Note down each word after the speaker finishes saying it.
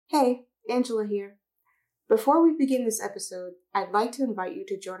Hey, Angela here. Before we begin this episode, I'd like to invite you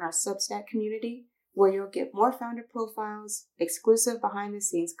to join our Substack community, where you'll get more founder profiles, exclusive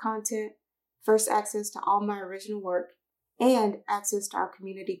behind-the-scenes content, first access to all my original work, and access to our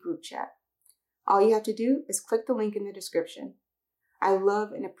community group chat. All you have to do is click the link in the description. I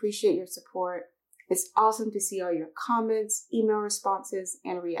love and appreciate your support. It's awesome to see all your comments, email responses,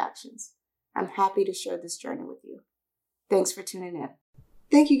 and reactions. I'm happy to share this journey with you. Thanks for tuning in.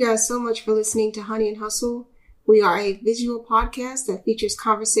 Thank you guys so much for listening to Honey and Hustle. We are a visual podcast that features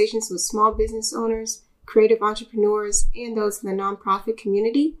conversations with small business owners, creative entrepreneurs, and those in the nonprofit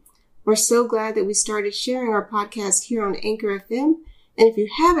community. We're so glad that we started sharing our podcast here on Anchor FM. And if you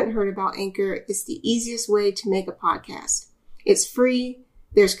haven't heard about Anchor, it's the easiest way to make a podcast. It's free.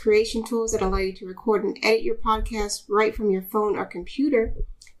 There's creation tools that allow you to record and edit your podcast right from your phone or computer.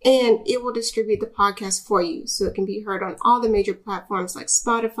 And it will distribute the podcast for you so it can be heard on all the major platforms like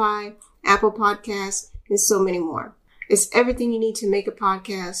Spotify, Apple Podcasts, and so many more. It's everything you need to make a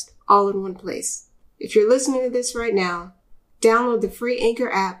podcast all in one place. If you're listening to this right now, download the free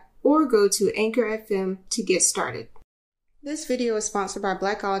Anchor app or go to Anchor FM to get started. This video is sponsored by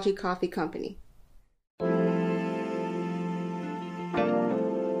Blackology Coffee Company.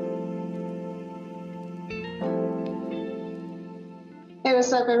 Hey,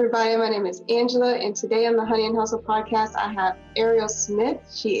 what's up, everybody? My name is Angela, and today on the Honey and Hustle podcast, I have Ariel Smith.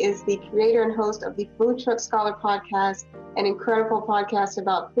 She is the creator and host of the Food Truck Scholar podcast, an incredible podcast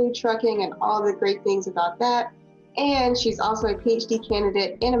about food trucking and all the great things about that. And she's also a PhD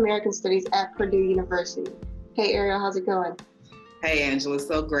candidate in American Studies at Purdue University. Hey, Ariel, how's it going? Hey, Angela,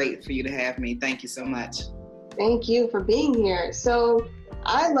 so great for you to have me. Thank you so much. Thank you for being here. So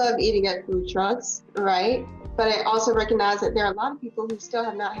I love eating at food trucks, right? But I also recognize that there are a lot of people who still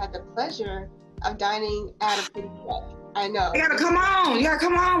have not had the pleasure of dining at a food truck. I know. You gotta come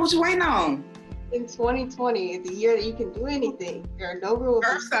on. What you waiting on? In 2020, the year that you can do anything. There are no rules.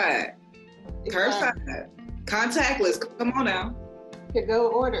 Curbside. Contactless. Come on now. To-go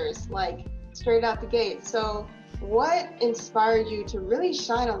orders, like straight out the gate. So what inspired you to really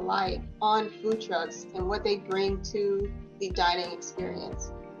shine a light on food trucks and what they bring to the dining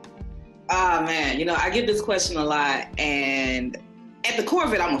experience? Man, I get this question a lot, and at the core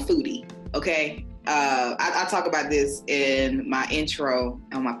of it, I'm a foodie, okay? I talk about this in my intro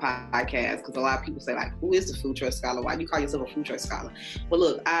on my podcast because a lot of people say, like, who is the food truck scholar? Why do you call yourself a food truck scholar? Well,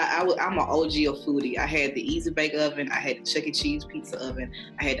 look, I'm an OG of foodie. I had the Easy Bake Oven. I had the Chuck E. Cheese pizza oven.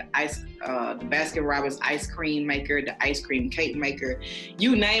 I had the Baskin Robbins ice cream maker, the ice cream cake maker.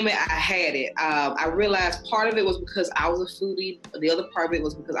 You name it, I had it. I realized part of it was because I was a foodie. The other part of it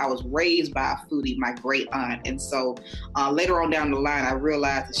was because I was raised by a foodie, my great aunt. And so later on down the line, I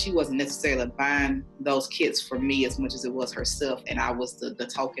realized that she wasn't necessarily buying those kits for me as much as it was herself, and I was the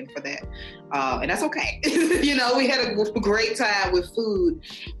token for that, and that's okay. We had a great time with food,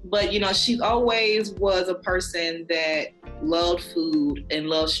 but she always was a person that loved food and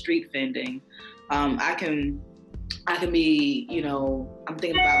loved street vending. I can be, I'm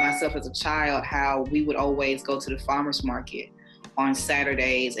thinking about myself as a child, how we would always go to the farmer's market on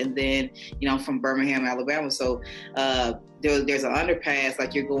Saturdays, and then I'm from Birmingham, Alabama, so there's an underpass,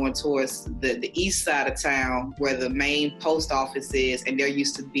 like you're going towards the east side of town where the main post office is, and there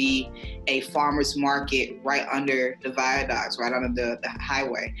used to be a farmer's market right under the viaducts, right under the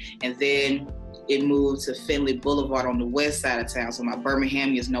highway, and then it moved to Finley Boulevard on the west side of town. So my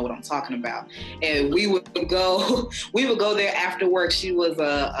Birminghamians know what I'm talking about. And we would go there after work. She was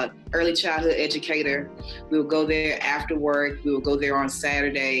a early childhood educator. We would go there after work. We would go there on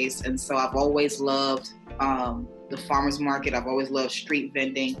Saturdays. And so I've always loved the farmer's market. I've always loved street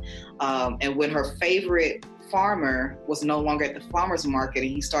vending. And when her favorite farmer was no longer at the farmer's market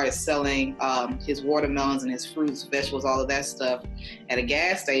and he started selling his watermelons and his fruits, vegetables, all of that stuff at a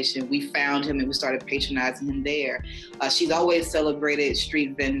gas station, we found him and we started patronizing him there. She's always celebrated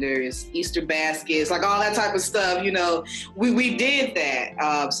street vendors, Easter baskets, like all that type of stuff. We did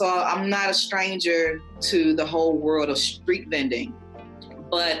that. So I'm not a stranger to the whole world of street vending,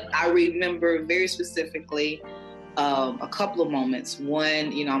 but I remember very specifically a couple of moments.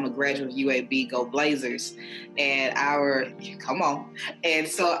 One, I'm a graduate of UAB, go Blazers, and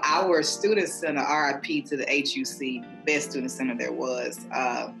so our student center, RIP to the HUC, best student center there was,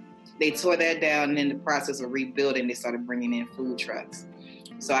 they tore that down, and in the process of rebuilding, they started bringing in food trucks.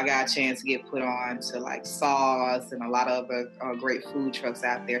 So I got a chance to get put on to like Saws and a lot of other great food trucks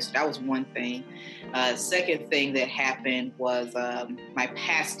out there. So that was one thing. Second thing that happened was my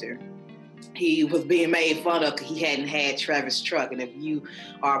pastor, he was being made fun of because he hadn't had Travis truck. And if you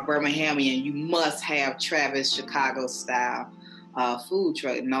are a Birminghamian, you must have Travis Chicago style food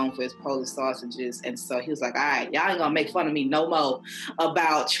truck known for his Polish sausages. And so he was like, all right, y'all ain't gonna make fun of me no more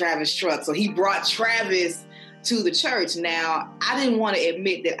about Travis Truck. So he brought Travis to the church. Now, I didn't want to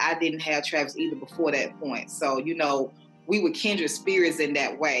admit that I didn't have Travis either before that point. So, you know, we were kindred spirits in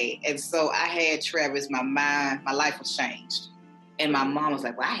that way. And so I had Travis, my life was changed. And my mom was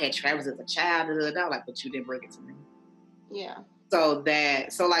like, well, I had Travis as a child. Like, but you didn't bring it to me. Yeah. So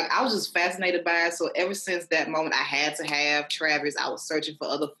I was just fascinated by it. So ever since that moment, I had to have Travis. I was searching for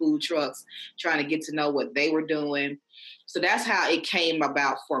other food trucks, trying to get to know what they were doing. So that's how it came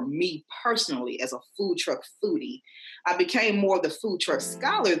about for me personally as a food truck foodie. I became more of the food truck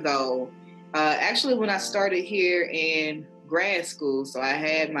scholar, though, actually when I started here in grad school. So I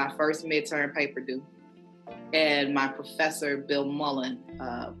had my first midterm paper due. And my professor, Bill Mullen,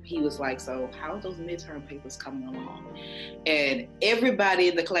 he was like, so how are those midterm papers coming along? And everybody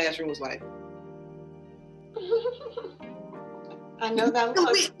in the classroom was like, I know that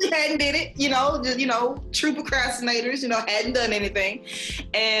we hadn't did it, true procrastinators, hadn't done anything.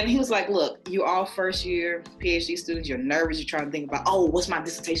 And he was like, look, you're all first year PhD students, you're nervous, you're trying to think about, what's my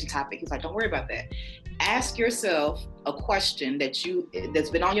dissertation topic? He's like, don't worry about that. Ask yourself a question that's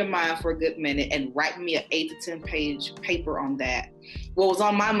been on your mind for a good minute and write me an 8 to 10 page paper on that. What was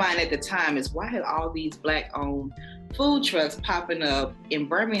on my mind at the time is, why had all these Black-owned food trucks popping up in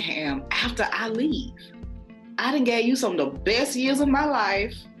Birmingham after I leave? I done gave you some of the best years of my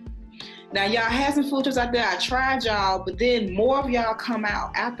life. Now, y'all had some food trucks out there. I tried y'all, but then more of y'all come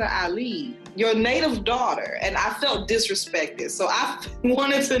out after I leave. Your native daughter, and I felt disrespected. So I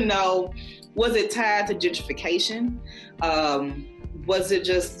wanted to know, was it tied to gentrification? Was it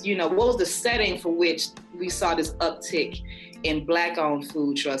just, what was the setting for which we saw this uptick in Black-owned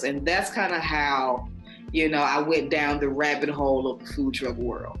food trucks? And that's kind of how, I went down the rabbit hole of the food truck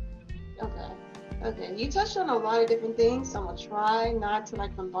world. Okay, you touched on a lot of different things, so I'm gonna try not to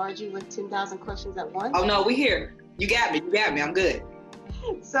bombard you with 10,000 questions at once. Oh no, we here. You got me, I'm good.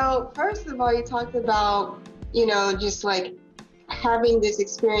 So first of all, you talked about, just having this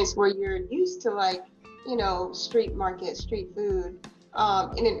experience where you're used to street market, street food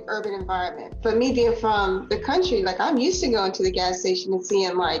in an urban environment. But me being from the country, I'm used to going to the gas station and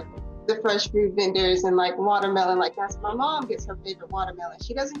seeing the fresh fruit vendors and watermelon. That's my mom gets her favorite watermelon.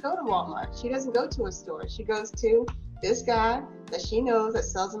 She doesn't go to Walmart. She doesn't go to a store. She goes to this guy that she knows that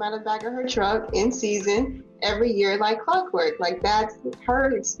sells them out of the back of her truck in season every year like clockwork. That's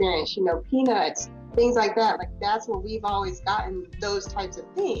her experience, peanuts, things like that. That's what we've always gotten, those types of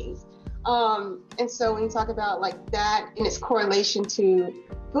things. And so when you talk about that and its correlation to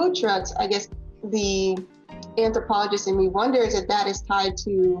food trucks, I guess the anthropologist in me wonders if that is tied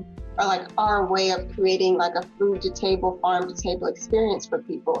to our way of creating a food to table, farm to table experience for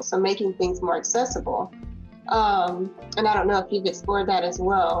people. So making things more accessible. And I don't know if you've explored that as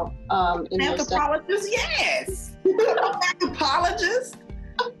well. Anthropologist, yes. Anthropologist.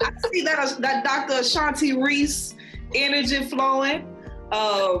 I see that Dr. Ashanti Reese energy flowing.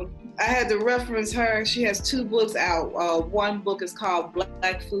 I had to reference her. She has 2 books out. One book is called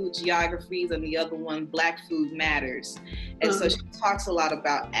Black Food Geographies, and the other one, Black Food Matters. And so she talks a lot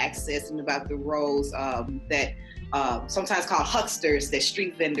about access and about the roles that sometimes called hucksters, that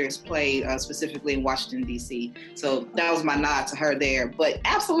street vendors play, specifically in Washington, D.C. So that was my nod to her there. But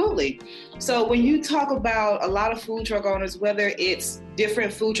absolutely. So when you talk about a lot of food truck owners, whether it's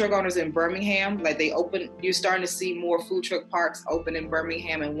different food truck owners in Birmingham, you're starting to see more food truck parks open in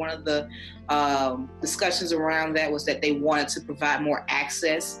Birmingham. And one of the discussions around that was that they wanted to provide more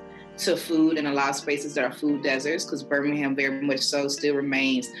access to food in a lot of spaces that are food deserts, because Birmingham very much so still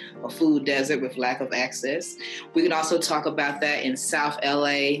remains a food desert with lack of access. We can also talk about that in South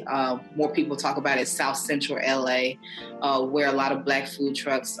LA. More people talk about it South Central LA, where a lot of Black food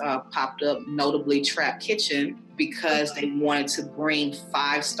trucks popped up, notably Trap Kitchen, because they wanted to bring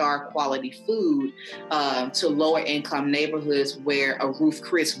 5-star quality food to lower income neighborhoods where a Ruth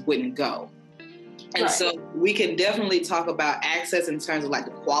Chris wouldn't go. And so we can definitely talk about access in terms of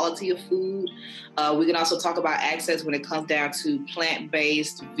the quality of food. We can also talk about access when it comes down to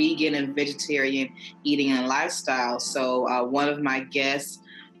plant-based, vegan, and vegetarian eating and lifestyle. So one of my guests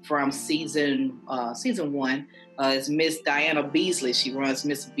from season 1 is Miss Diana Beasley. She runs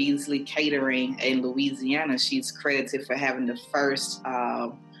Miss Beasley Catering in Louisiana. She's credited for having the first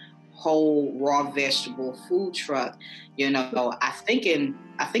whole raw vegetable food truck, I think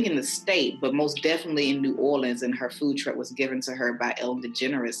in the state, but most definitely in New Orleans, and her food truck was given to her by Ellen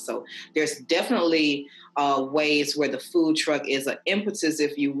DeGeneres. So there's definitely ways where the food truck is an impetus,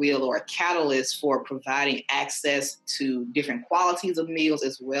 if you will, or a catalyst for providing access to different qualities of meals,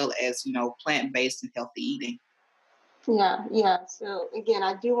 as well as, plant-based and healthy eating. Yeah. So again,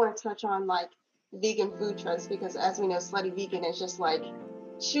 I do want to touch on like vegan food trucks because as we know, Slutty Vegan is just like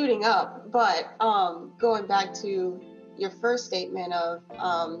shooting up. But going back to your first statement of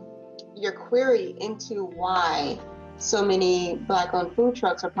your query into why so many Black-owned food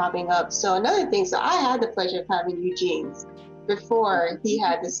trucks are popping up. So another thing, so I had the pleasure of having Eugene's before he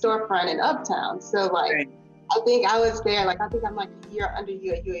had the storefront in Uptown. So like. Right. I think I was there, like, I think I'm like a year under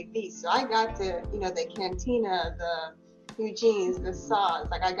you at UAB. So I got to, the cantina, the Eugene's, the sauce.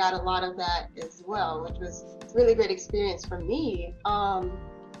 Like, I got a lot of that as well, which was a really great experience for me.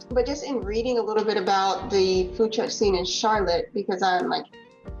 But just in reading a little bit about the food truck scene in Charlotte, because I'm like,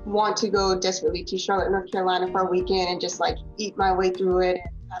 want to go desperately to Charlotte, North Carolina for a weekend and just like eat my way through it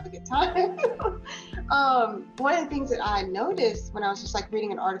and have a good time. One of the things that I noticed when I was just like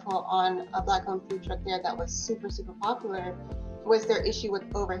reading an article on a Black-owned food truck there that was super, super popular was their issue with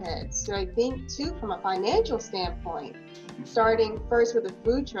overhead. So I think too, from a financial standpoint, starting first with a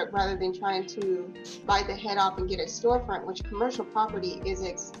food truck rather than trying to bite the head off and get a storefront, which commercial property is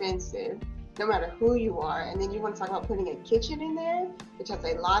expensive, no matter who you are. And then you want to talk about putting a kitchen in there, which has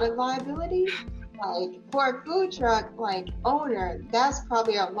a lot of liability. Like for a food truck like owner, that's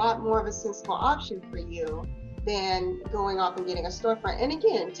probably a lot more of a sensible option for you than going off and getting a storefront. And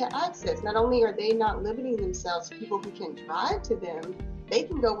again, to access, not only are they not limiting themselves to people who can drive to them, they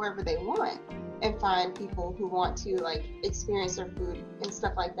can go wherever they want and find people who want to like experience their food and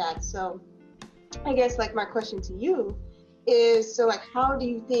stuff like that. So I guess like my question to you is, so like how do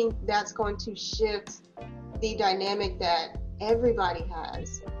you think that's going to shift the dynamic that everybody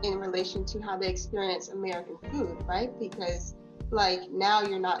has in relation to how they experience American food, right? Because like now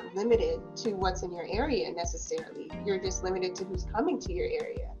you're not limited to what's in your area necessarily. You're just limited to who's coming to your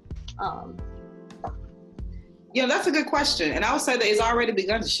area. That's a good question. And I would say that it's already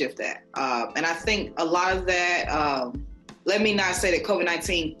begun to shift that. And I think a lot of that, let me not say that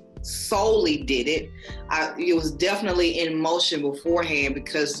COVID-19 solely did it. It was definitely in motion beforehand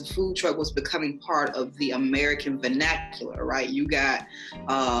because the food truck was becoming part of the American vernacular, right? You got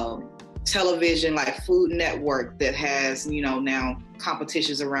television like Food Network that has, now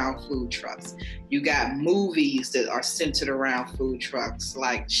competitions around food trucks. You got movies that are centered around food trucks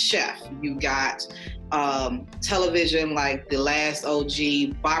like Chef. You got television like The Last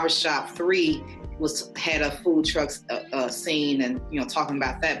OG, Barbershop 3 had a food truck scene and, talking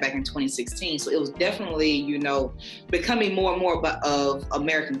about that back in 2016. So it was definitely, becoming more and more of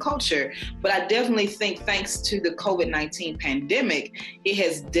American culture. But I definitely think thanks to the COVID-19 pandemic, it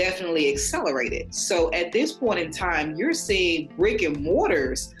has definitely accelerated. So at this point in time, you're seeing brick and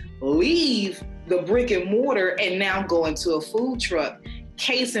mortars leave the brick and mortar and now go into a food truck.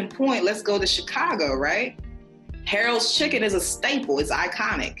 Case in point, let's go to Chicago, right? Harold's Chicken is a staple. It's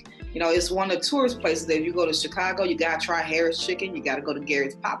iconic. It's one of the tourist places that if you go to Chicago, you got to try Harris Chicken. You got to go to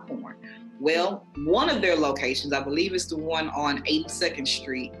Garrett's Popcorn. Well, one of their locations, I believe it's the one on 82nd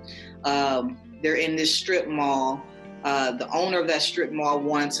Street. They're in this strip mall. The owner of that strip mall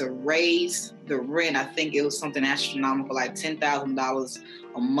wanted to raise the rent. I think it was something astronomical, like $10,000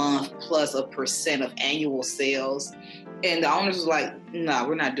 a month plus a % of annual sales. And the owners was like, no,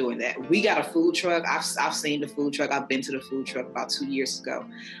 we're not doing that. We got a food truck. I've seen the food truck. I've been to the food truck about 2 years ago.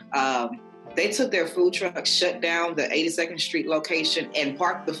 They took their food truck, shut down the 82nd Street location, and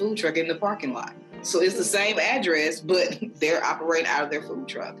parked the food truck in the parking lot. So it's the same address, but they're operating out of their food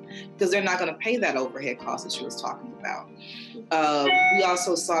truck because they're not going to pay that overhead cost that she was talking about. We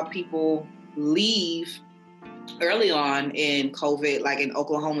also saw people leave early on in COVID, like in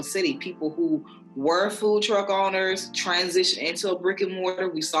Oklahoma City, people who were food truck owners transition into a brick and mortar.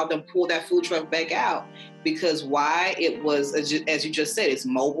 We saw them pull that food truck back out because why? It was, as you just said, it's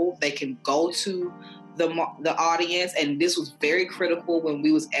mobile. They can go to the audience, and this was very critical when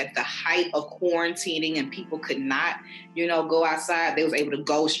we was at the height of quarantining and people could not, go outside. They was able to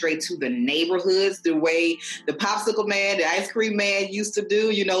go straight to the neighborhoods the way the popsicle man, the ice cream man used to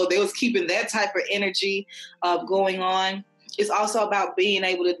do. They was keeping that type of energy going on. It's also about being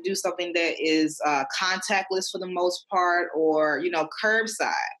able to do something that is contactless for the most part, or,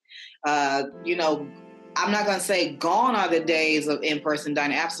 curbside. I'm not going to say gone are the days of in-person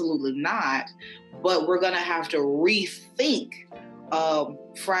dining. Absolutely not. But we're going to have to rethink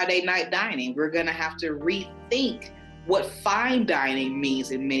Friday night dining. We're going to have to rethink what fine dining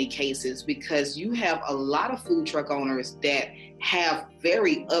means in many cases, because you have a lot of food truck owners that have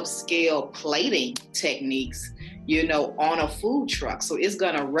very upscale plating techniques, on a food truck. So it's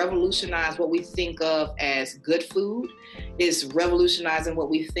going to revolutionize what we think of as good food. It's revolutionizing what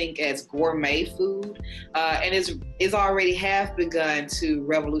we think as gourmet food, and it's already have begun to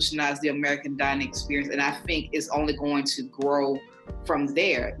revolutionize the American dining experience. And I think it's only going to grow from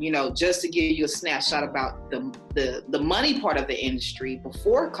there. Just to give you a snapshot about the money part of the industry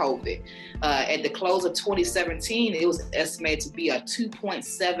before COVID, at the close of 2017, it was estimated to be a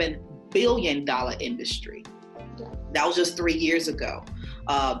 $2.7 billion industry. That was just 3 years ago.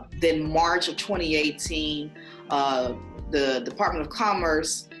 Then March of 2018, the Department of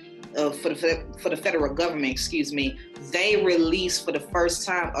Commerce for the federal government, they released for the first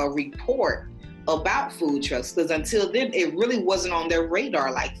time a report about food trucks, because until then it really wasn't on their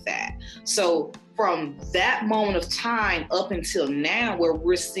radar like that. So from that moment of time up until now, where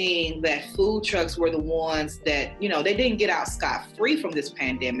we're seeing that food trucks were the ones that, they didn't get out scot-free from this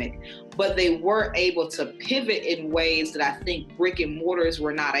pandemic, but they were able to pivot in ways that I think brick and mortars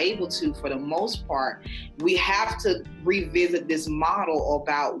were not able to for the most part. We have to revisit this model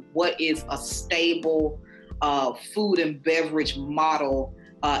about what is a stable food and beverage model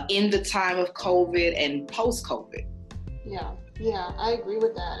in the time of COVID and post-COVID. Yeah, I agree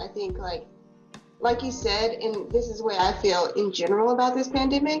with that. I think like you said, and this is the way I feel in general about this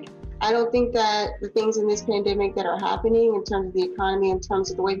pandemic, I don't think that the things in this pandemic that are happening in terms of the economy, in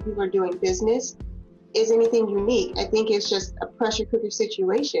terms of the way people are doing business, is anything unique. I think it's just a pressure cooker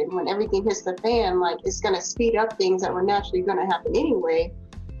situation. When everything hits the fan, it's going to speed up things that were naturally going to happen anyway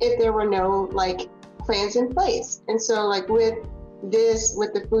if there were no plans in place. And so with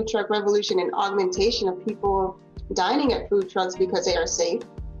the food truck revolution and augmentation of people dining at food trucks because they are safe,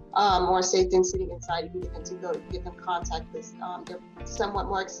 more safe than sitting inside, you get them to go get them contactless. They're somewhat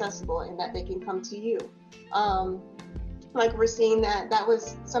more accessible in that they can come to you. We're seeing that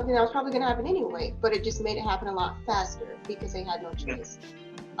was something that was probably going to happen anyway, but it just made it happen a lot faster because they had no choice.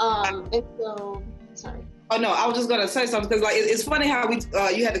 And so, sorry. Oh no, I was just gonna say something because it's funny how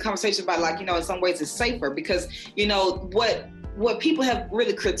you had the conversation about in some ways it's safer because what people have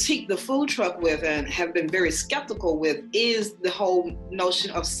really critiqued the food truck with and have been very skeptical with is the whole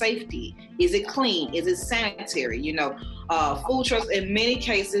notion of safety. Is it clean? Is it sanitary? Food trucks in many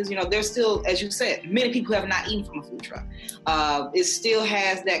cases, there's still, as you said, many people have not eaten from a food truck. It still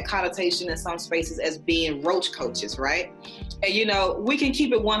has that connotation in some spaces as being roach coaches, right? And we can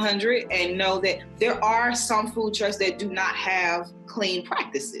keep it 100 and know that there are some food trucks that do not have clean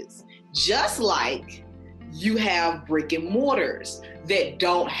practices, just like you have brick and mortars that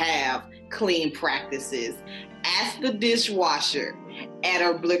don't have clean practices. Ask the dishwasher at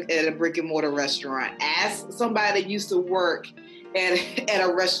a brick and mortar restaurant. Ask somebody that used to work at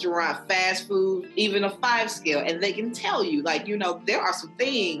a restaurant, fast food, even a 5-scale, and they can tell you, there are some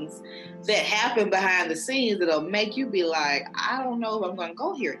things that happen behind the scenes that'll make you be like, I don't know if I'm going to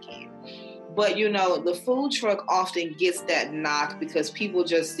go here again. But, the food truck often gets that knock because people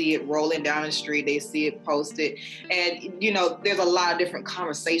just see it rolling down the street. They see it posted. And, there's a lot of different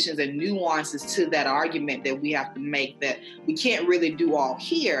conversations and nuances to that argument that we have to make that we can't really do all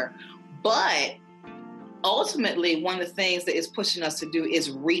here. But ultimately, one of the things that it's pushing us to do is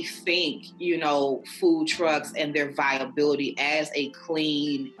rethink, food trucks and their viability as a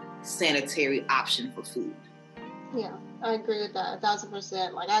clean, sanitary option for food. Yeah, I agree with that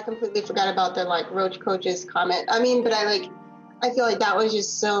 1,000%. I completely forgot about the roach coaches comment. I mean, but I feel like that was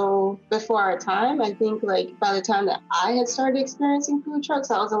just so before our time. I think by the time that I had started experiencing food trucks,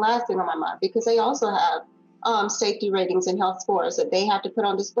 that was the last thing on my mind because they also have safety ratings and health scores that they have to put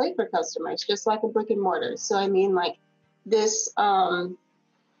on display for customers, just like a brick and mortar. So I mean, this, I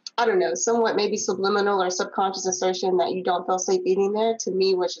don't know, somewhat maybe subliminal or subconscious assertion that you don't feel safe eating there, to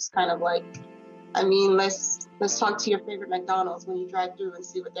me was just kind of let's talk to your favorite McDonald's when you drive through and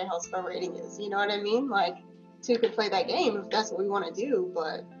see what their health score rating is. You know what I mean? Two could play that game if that's what we want to do,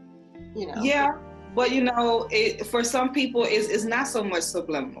 but Yeah, but for some people, it's not so much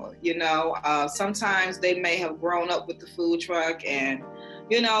subliminal. Sometimes they may have grown up with the food truck and,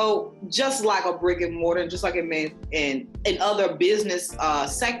 just like a brick and mortar, just like in other business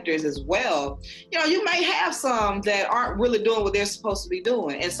sectors as well, you may have some that aren't really doing what they're supposed to be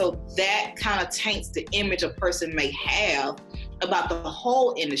doing. And so that kind of taints the image a person may have about the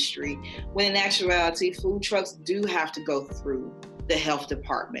whole industry, when in actuality, food trucks do have to go through the health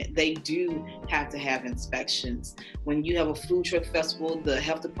department. They do have to have inspections. When you have a food truck festival, the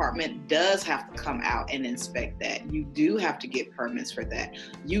health department does have to come out and inspect that. You do have to get permits for that.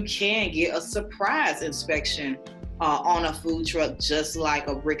 You can get a surprise inspection on a food truck, just like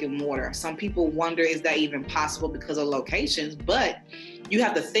a brick and mortar. Some people wonder, is that even possible because of locations? But you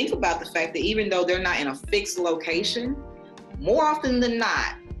have to think about the fact that even though they're not in a fixed location, more often than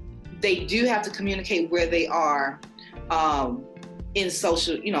not, they do have to communicate where they are in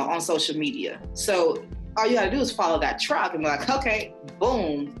social, on social media. So all you gotta do is follow that truck and be like, okay,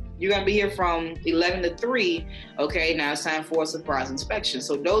 boom, you're gonna be here from 11 to 3. Okay, now it's time for a surprise inspection.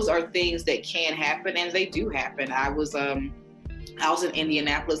 So those are things that can happen, and they do happen. I was in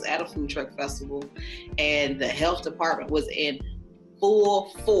Indianapolis at a food truck festival, and the health department was in full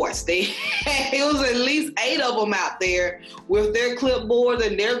force. It was at least 8 of them out there with their clipboards,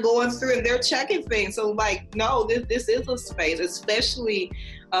 and they're going through and they're checking things. So no, this is a space, especially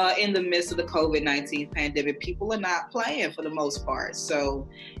in the midst of the COVID-19 pandemic. People are not playing for the most part. So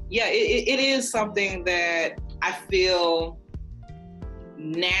yeah, it is something that I feel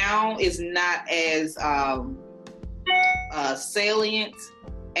now is not as salient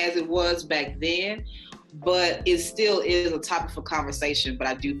as it was back then, but it still is a topic for conversation. But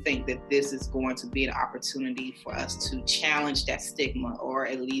I do think that this is going to be an opportunity for us to challenge that stigma, or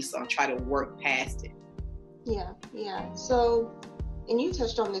at least try to work past it. Yeah. So, and you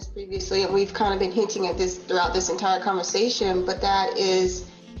touched on this previously, and we've kind of been hinting at this throughout this entire conversation, but that is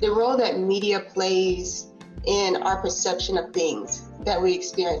the role that media plays in our perception of things that we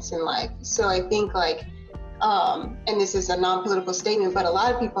experience in life. So I think and this is a non-political statement, but a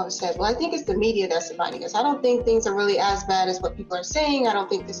lot of people have said, well, I think it's the media that's dividing us. I don't think things are really as bad as what people are saying. I don't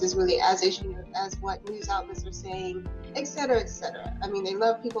think this is really as issue as what news outlets are saying, et cetera, et cetera. I mean,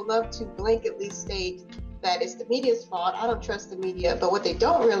 people love to blanketly state that it's the media's fault. I don't trust the media. But what they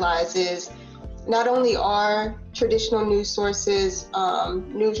don't realize is not only are traditional news sources,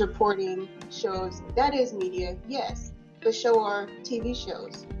 news reporting shows, that is media, yes, but so are TV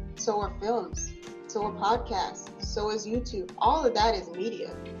shows, so are films, so are podcasts, so is YouTube. All of that is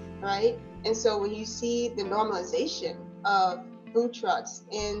media, right? And so when you see the normalization of food trucks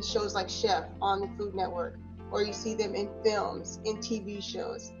in shows like Chef on the Food Network, or you see them in films, in TV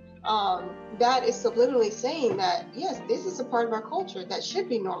shows, that is subliminally saying that, yes, this is a part of our culture that should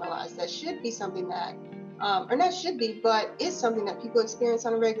be normalized, that should be something that, or not should be, but is something that people experience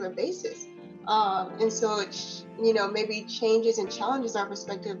on a regular basis. And so it, maybe changes and challenges our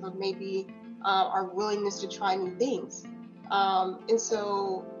perspective of maybe our willingness to try new things. And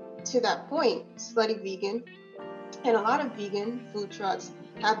so to that point, Slutty Vegan and a lot of vegan food trucks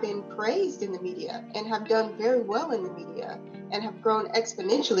have been praised in the media and have done very well in the media and have grown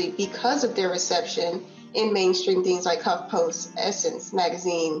exponentially because of their reception in mainstream things like HuffPost, Essence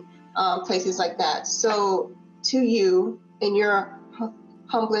Magazine, places like that. So to you, in your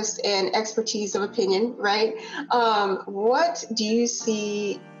humblest and expertise of opinion, right, what do you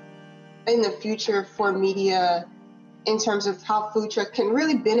see in the future for media in terms of how food truck can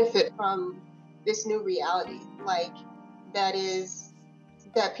really benefit from this new reality,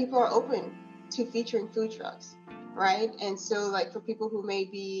 that people are open to featuring food trucks, right? And so for people who may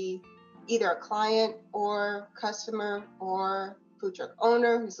be either a client or customer or food truck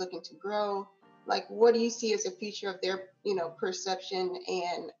owner who's looking to grow, what do you see as a future of their, perception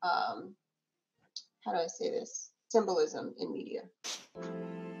and, how do I say this, symbolism in media?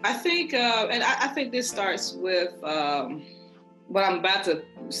 I think, and I think this starts with what I'm about to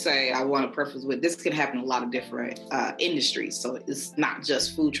say. I want to preface with this can happen in a lot of different industries, so it's not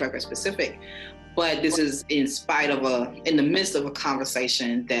just food trucker specific. But this is in the midst of a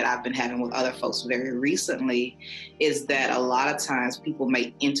conversation that I've been having with other folks very recently, is that a lot of times people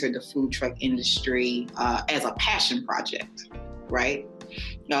may enter the food truck industry as a passion project, right?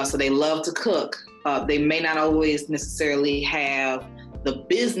 So they love to cook. They may not always necessarily have the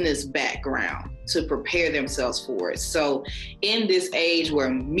business background to prepare themselves for it. So in this age where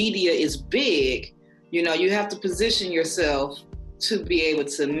media is big, you have to position yourself to be able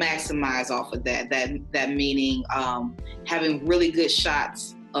to maximize off of that meaning having really good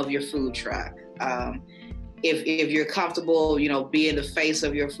shots of your food truck. If you're comfortable, being the face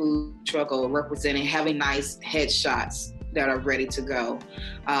of your food truck or representing, having nice headshots that are ready to go.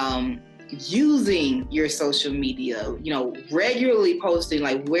 Using your social media, regularly posting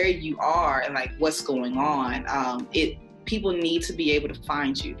where you are and what's going on. People need to be able to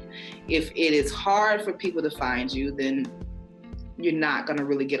find you. If it is hard for people to find you, then you're not going to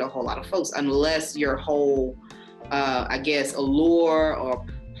really get a whole lot of folks unless your whole, allure or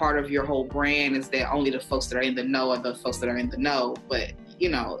part of your whole brand is that only the folks that are in the know are the folks that are in the know. But,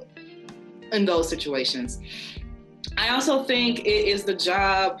 in those situations, I also think it is the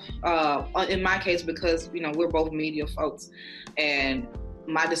job, in my case, because, we're both media folks, and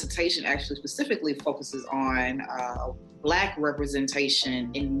my dissertation actually specifically focuses on Black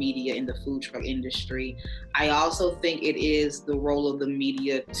representation in media in the food truck industry. I also think it is the role of the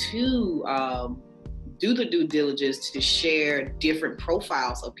media to do the due diligence to share different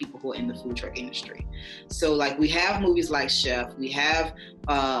profiles of people who are in the food truck industry. So like we have movies like Chef, we have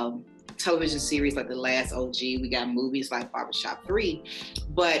television series like The Last OG, we got movies like Barbershop 3.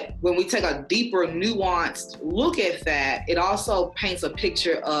 But when we take a deeper, nuanced look at that, it also paints a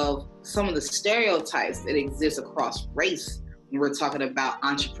picture of some of the stereotypes that exist across race when we're talking about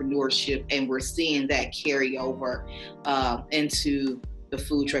entrepreneurship, and we're seeing that carry over into the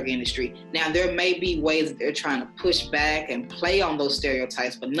food truck industry. Now, there may be ways that they're trying to push back and play on those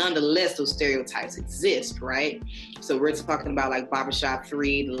stereotypes, but nonetheless, those stereotypes exist, right? So we're talking about like Barbershop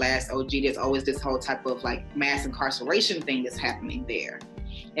 3, The Last OG, there's always this whole type of like mass incarceration thing that's happening there.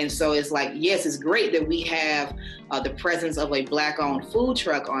 And so it's like, yes, it's great that we have the presence of a Black-owned food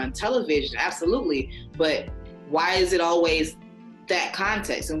truck on television, absolutely, but why is it always that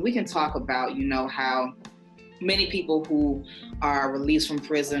context? And we can talk about, you know, how many people who are released from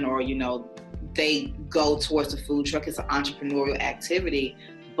prison or, you know, they go towards the food truck. It's an entrepreneurial activity.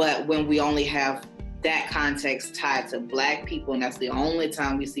 But when we only have that context tied to Black people, and that's the only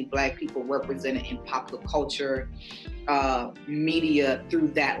time we see Black people represented in popular culture, media through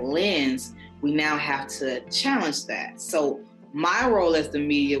that lens, we now have to challenge that. So my role as the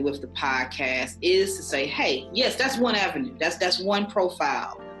media with the podcast is to say, hey, yes, that's one avenue. That's one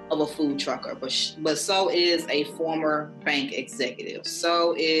profile of a food trucker, but so is a former bank executive.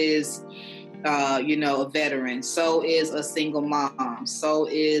 So is, you know, a veteran. So is a single mom. So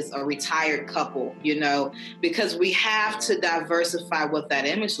is a retired couple, you know, because we have to diversify what that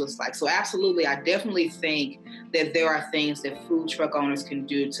image looks like. So absolutely, I definitely think that there are things that food truck owners can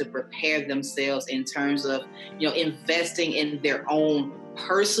do to prepare themselves in terms of, you know, investing in their own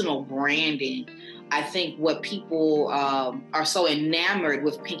personal branding. I think what people are so enamored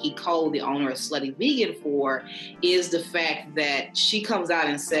with Pinky Cole, the owner of Slutty Vegan, for is the fact that she comes out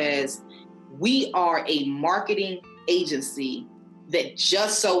and says, we are a marketing agency that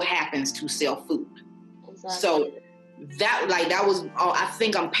just so happens to sell food. Exactly. So that was, I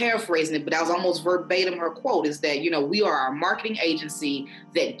think I'm paraphrasing it, but that was almost verbatim her quote, is that, you know, we are a marketing agency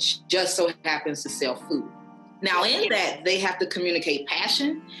that just so happens to sell food. Now, in that, they have to communicate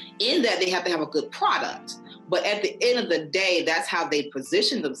passion. In that, they have to have a good product. But at the end of the day, that's how they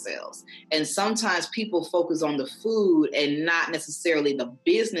position themselves. And sometimes people focus on the food and not necessarily the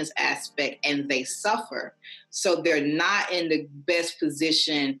business aspect, and they suffer. So they're not in the best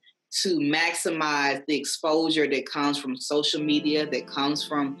position to maximize the exposure that comes from social media, that comes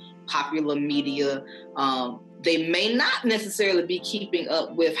from popular media. They may not necessarily be keeping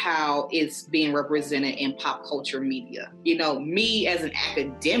up with how it's being represented in pop culture media. You know, me as an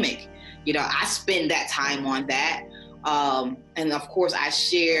academic, you know, I spend that time on that. And of course, I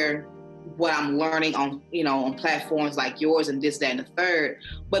share what I'm learning on, you know, on platforms like yours and this, that, and the third,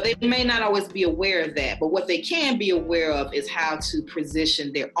 but they may not always be aware of that. But what they can be aware of is how to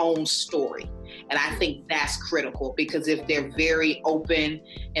position their own story. And I think that's critical, because if they're very open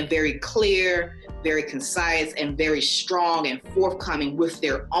and very clear, very concise and very strong and forthcoming with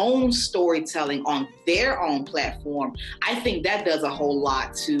their own storytelling on their own platform, I think that does a whole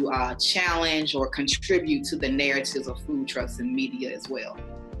lot to challenge or contribute to the narratives of food trucks and media as well.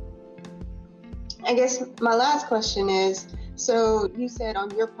 I guess my last question is, so you said on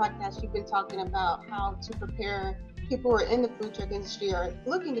your podcast, you've been talking about how to prepare people who are in the food truck industry or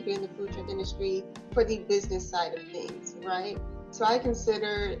looking to be in the food truck industry for the business side of things, right? So I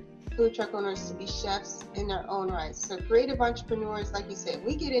consider food truck owners to be chefs in their own right. So creative entrepreneurs, like you said,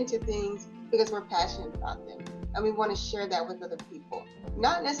 we get into things because we're passionate about them and we want to share that with other people.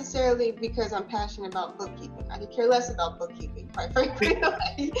 Not necessarily because I'm passionate about bookkeeping. I could care less about bookkeeping, quite frankly.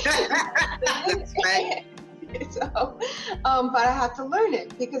 That's right. So, but I have to learn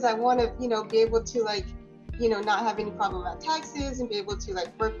it because I want to, you know, be able to not have any problem about taxes and be able to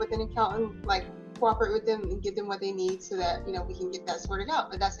work with an accountant, cooperate with them and give them what they need so that, you know, we can get that sorted out.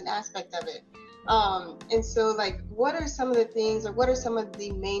 But that's an aspect of it. And so what are some of the things, or what are some of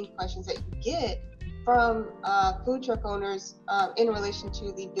the main questions that you get from food truck owners in relation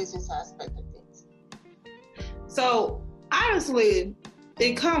to the business aspect of things? So honestly,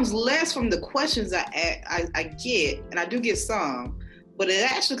 it comes less from the questions I get, and I do get some, but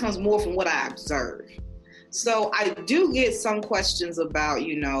it actually comes more from what I observe. So I do get some questions about,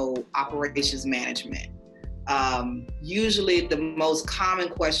 you know, operations management. Usually the most common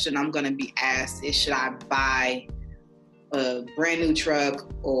question I'm going to be asked is, should I buy a brand new truck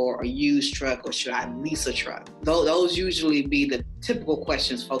or a used truck, or should I lease a truck? Those usually be the typical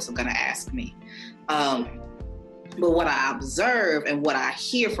questions folks are going to ask me. But what I observe and what I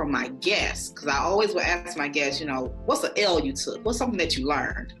hear from my guests, because I always will ask my guests, you know, what's the L you took? What's something that you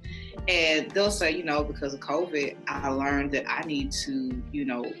learned? And they'll say, because of COVID, I learned that I need to,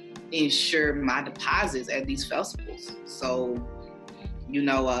 insure my deposits at these festivals. So,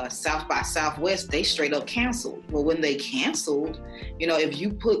 South by Southwest, they straight up canceled. Well, when they canceled, if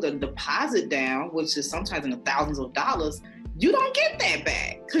you put the deposit down, which is sometimes in the thousands of dollars, you don't get that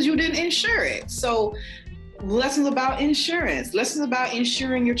back because you didn't insure it. So lessons about insurance, lessons about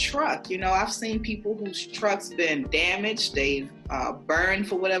insuring your truck. I've seen people whose truck's been damaged, they've burned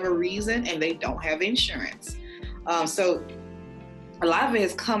for whatever reason, and they don't have insurance. So a lot of it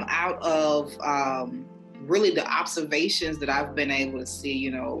has come out of really the observations that I've been able to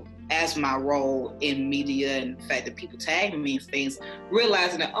see, as my role in media, and the fact that people tag me and things,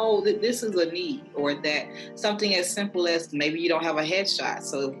 realizing that, that this is a need, or that something as simple as maybe you don't have a headshot.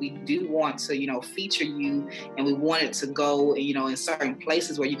 So if we do want to, feature you, and we want it to go, in certain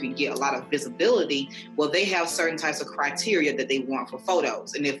places where you can get a lot of visibility, well, they have certain types of criteria that they want for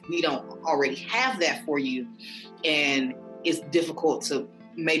photos. And if we don't already have that for you, and it's difficult to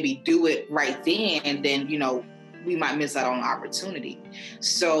maybe do it right then we might miss out on an opportunity.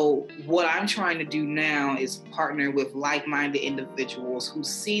 So what I'm trying to do now is partner with like-minded individuals who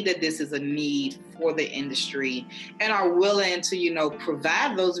see that this is a need for the industry and are willing to,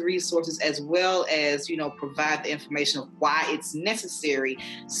 provide those resources, as well as, provide the information of why it's necessary,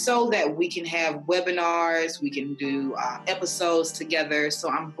 so that we can have webinars, we can do episodes together. So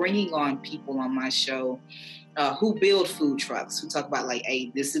I'm bringing on people on my show who build food trucks, who talk about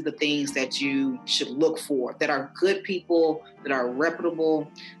hey, this is the things that you should look for, that are good people, that are reputable,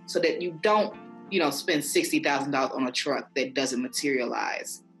 so that you don't, spend $60,000 on a truck that doesn't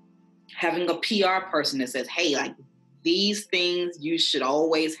materialize. Having a PR person that says, hey, these things you should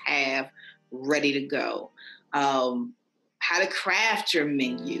always have ready to go. How to craft your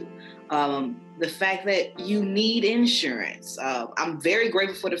menu. The fact that you need insurance. I'm very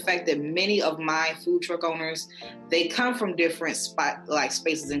grateful for the fact that many of my food truck owners, they come from different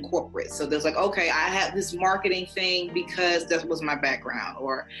spaces in corporate. So there's okay, I have this marketing thing because that was my background,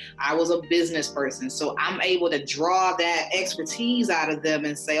 or I was a business person. So I'm able to draw that expertise out of them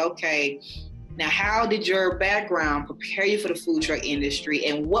and say, okay, now how did your background prepare you for the food truck industry,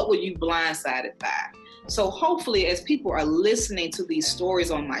 and what were you blindsided by? So hopefully, as people are listening to these stories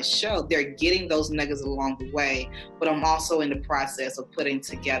on my show, they're getting those nuggets along the way. But I'm also in the process of putting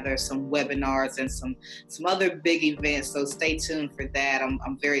together some webinars and some other big events. So stay tuned for that.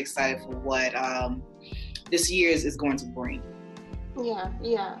 I'm very excited for what this year is going to bring. Yeah.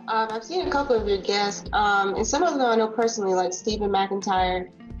 I've seen a couple of your guests, and some of them I know personally, like Stephen McIntyre.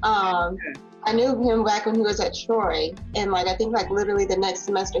 I knew him back when he was at Troy, and I think literally the next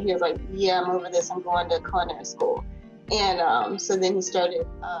semester he was yeah, I'm over this, I'm going to culinary school. And so then he started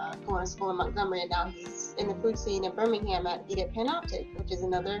going to school in Montgomery, and now he's in the food scene in Birmingham at Eat at Panoptic, which is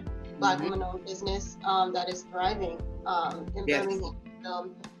another Black woman-owned business that is thriving in Birmingham.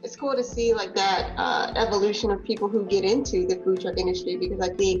 It's cool to see that evolution of people who get into the food truck industry, because I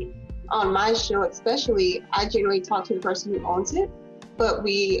think on my show especially, I generally talk to the person who owns it, but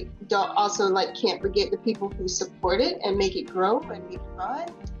we don't also can't forget the people who support it and make it grow and make it run.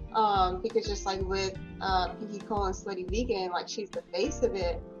 Because just with Pinky Cole and Slutty Vegan, she's the face of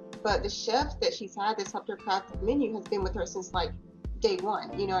it, but the chef that she's had that's helped her craft the menu has been with her since day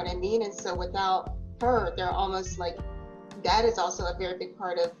one, you know what I mean? And so without her, they're almost that is also a very big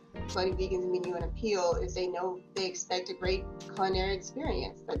part of Slutty Vegan's menu and appeal, is they expect a great culinary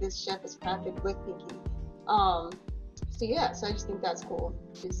experience that this chef has crafted with Pinky. So I just think that's cool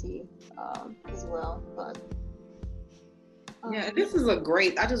to see as well. But this is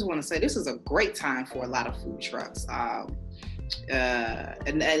I just want to say this is a great time for a lot of food trucks.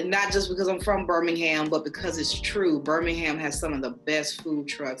 And not just because I'm from Birmingham, but because it's true. Birmingham has some of the best food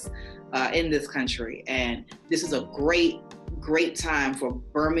trucks in this country. And this is a great time for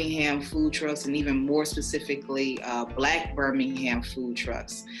Birmingham food trucks, and even more specifically, Black Birmingham food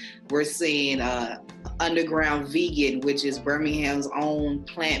trucks. We're seeing Underground Vegan, which is Birmingham's own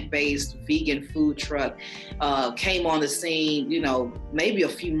plant-based vegan food truck, came on the scene, maybe a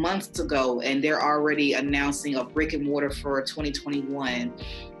few months ago, and they're already announcing a brick and mortar for 2021.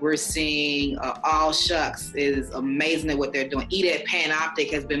 We're seeing All Shucks is amazing at what they're doing. Eat at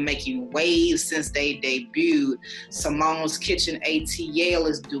Panoptic has been making waves since they debuted. Simone's Kitchen ATL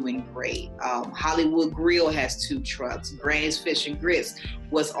is doing great. Hollywood Grill has 2 trucks. Granny's Fish and Grits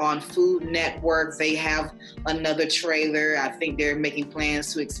was on Food Network. They have another trailer. I think they're making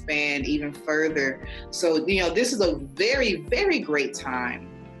plans to expand even further. So, this is a very, very great time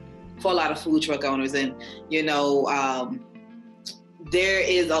for a lot of food truck owners. And, there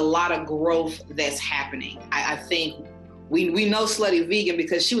is a lot of growth that's happening. I think We know Slutty Vegan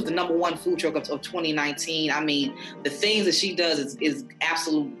because she was the #1 food truck of 2019. I mean, the things that she does is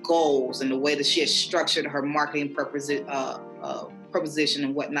absolute goals, and the way that she has structured her marketing proposition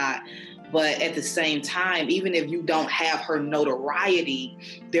and whatnot. But at the same time, even if you don't have her notoriety,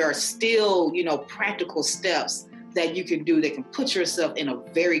 there are still, practical steps that you can do that can put yourself in a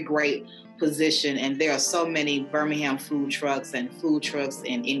very great position. And there are so many Birmingham food trucks and food trucks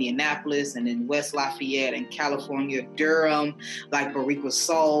in Indianapolis and in West Lafayette and California, Durham, like Bariqua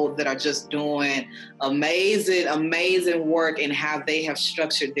Soul, that are just doing amazing work in how they have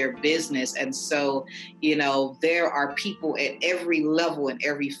structured their business. And so, there are people at every level and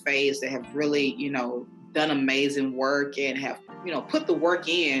every phase that have really, done amazing work and have, put the work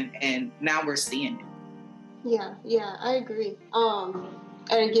in, and now we're seeing it. Yeah, I agree.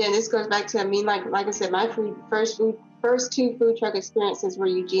 And again, this goes back to, like I said, my first two food truck experiences were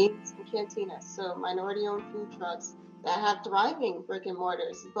Eugene's and Cantina. So minority-owned food trucks that have thriving brick and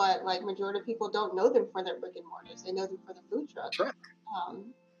mortars, but like majority of people don't know them for their brick and mortars. They know them for the food truck.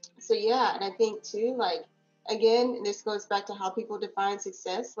 So yeah, and I think too, like, again, this goes back to how people define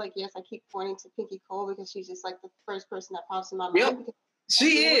success. Like, yes, I keep pointing to Pinky Cole because she's just like the first person that pops in my mind. Yep,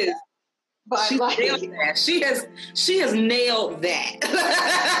 she is. But she's like, nailed that. She has nailed that.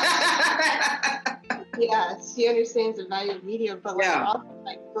 Yeah, she understands the value of media, but also,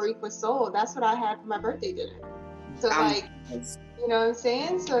 like Bariqua Soul, that's what I had for my birthday dinner. So you know what I'm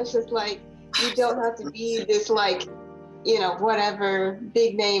saying? So it's just like, you don't have to be this like, whatever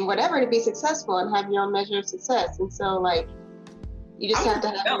big name, whatever, to be successful and have your own measure of success. And so like, you just have to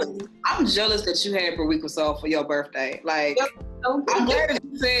have. I'm jealous that you had Bariqua Soul for your birthday. Like, I'm glad that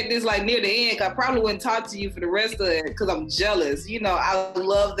you said this like near the end. I probably wouldn't talk to you for the rest of it because I'm jealous. I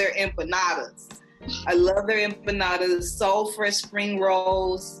love their empanadas. Soul Fresh spring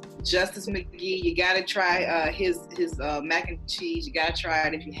rolls. Justice McGee, you gotta try his mac and cheese. You gotta try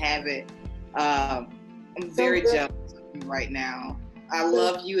it if you haven't. I'm very jealous of you right now. I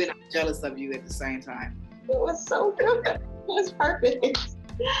love you and I'm jealous of you at the same time. It was so good. It was perfect.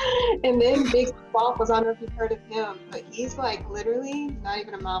 And then Big C Waffles, I don't know if you've heard of him, but he's like literally not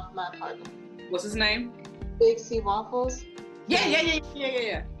even a mile from my apartment. What's his name? Big C Waffles. Yeah.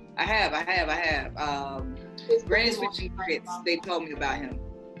 I have. Granny's Fish and Grits. They told me about him.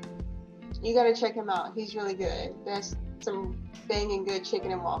 You gotta check him out. He's really good. There's some banging good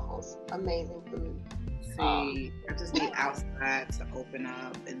chicken and waffles. Amazing food. See, I just need outside to open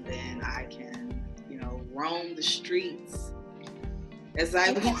up, and then I can, roam the streets. As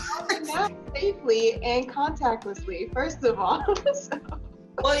I not safely and contactlessly, first of all.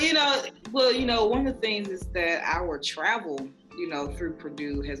 Well, one of the things is that our travel, through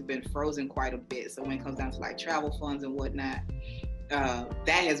Purdue has been frozen quite a bit. So when it comes down to like travel funds and whatnot, that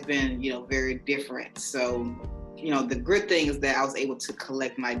has been, very different. So, the good thing is that I was able to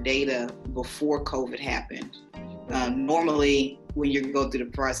collect my data before COVID happened. Normally, when you go through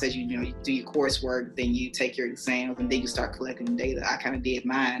the process, you do your coursework, then you take your exams, and then you start collecting data. I kind of did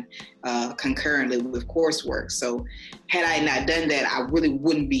mine concurrently with coursework. So had I not done that, I really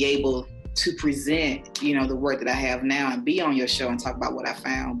wouldn't be able to present, the work that I have now and be on your show and talk about what I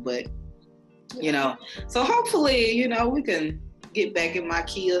found. But, so hopefully, we can get back in my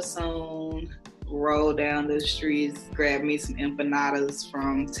Kia soon, roll down the streets, grab me some empanadas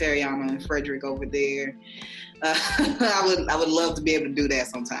from Terriana and Frederick over there. I would love to be able to do that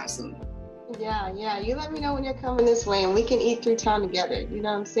sometime soon. Yeah. You let me know when you're coming this way and we can eat through town together. You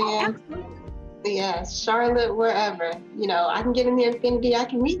know what I'm saying? Absolutely. Yeah, Charlotte, wherever. I can get in the Infinity, I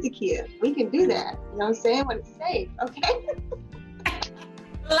can meet the Kia. We can do that. You know what I'm saying? When it's safe, okay?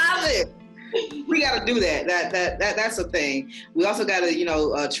 Love it. We got to do that. That's a thing. We also got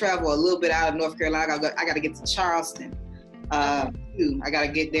to, travel a little bit out of North Carolina. I got to get to Charleston. I got to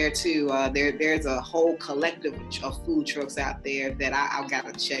get there too. There's a whole collective of food trucks out there that I got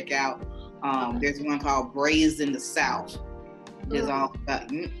to check out. There's one called Braised in the South. It's all about.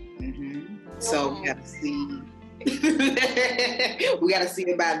 So we got to see. We got to see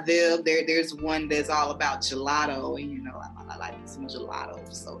about them. There's one that's all about gelato, and I like some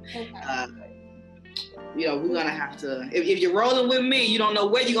gelato. So, we're gonna have to. If you're rolling with me, you don't know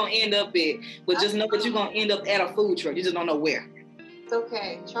where you're gonna end up at, but just know that you're gonna end up at a food truck. You just don't know where. It's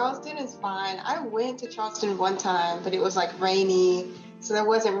okay. Charleston is fine. I went to Charleston one time, but it was like rainy, so there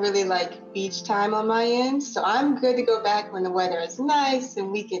wasn't really like beach time on my end. So I'm good to go back when the weather is nice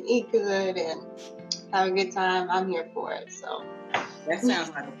and we can eat good and have a good time. I'm here for it. So that sounds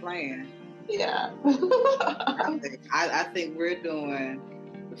like a plan. Yeah. I think we're doing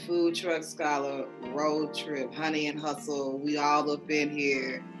the Food Truck Scholar road trip, Honey and Hustle. We all up in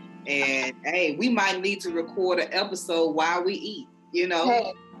here And hey, we might need to record an episode while we eat, you know.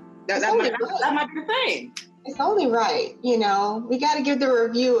 Hey, that might be the thing. It's only right, you know. We got to give the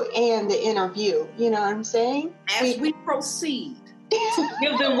review and the interview, you know what I'm saying? As we proceed,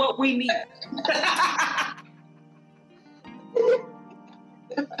 give them what we need.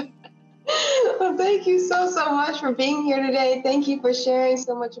 Well, thank you so much for being here today. Thank you for sharing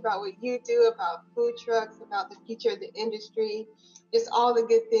so much about what you do, about food trucks, about the future of the industry, just all the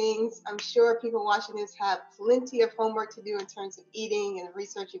good things. I'm sure people watching this have plenty of homework to do in terms of eating and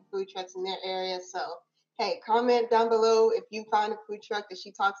researching food trucks in their area. So, hey, comment down below if you find a food truck that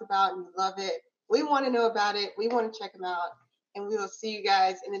she talks about and you love it. We want to know about it. We want to check them out. And we will see you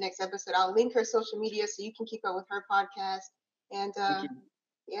guys in the next episode. I'll link her social media so you can keep up with her podcast. And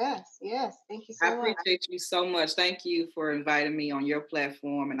yes. Thank you so much. I appreciate you so much. Thank you for inviting me on your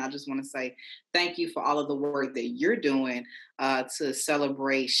platform. And I just want to say thank you for all of the work that you're doing to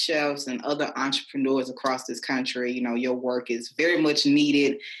celebrate chefs and other entrepreneurs across this country. You know, your work is very much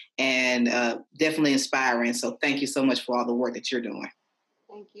needed and definitely inspiring. So thank you so much for all the work that you're doing.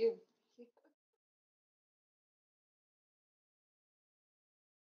 Thank you.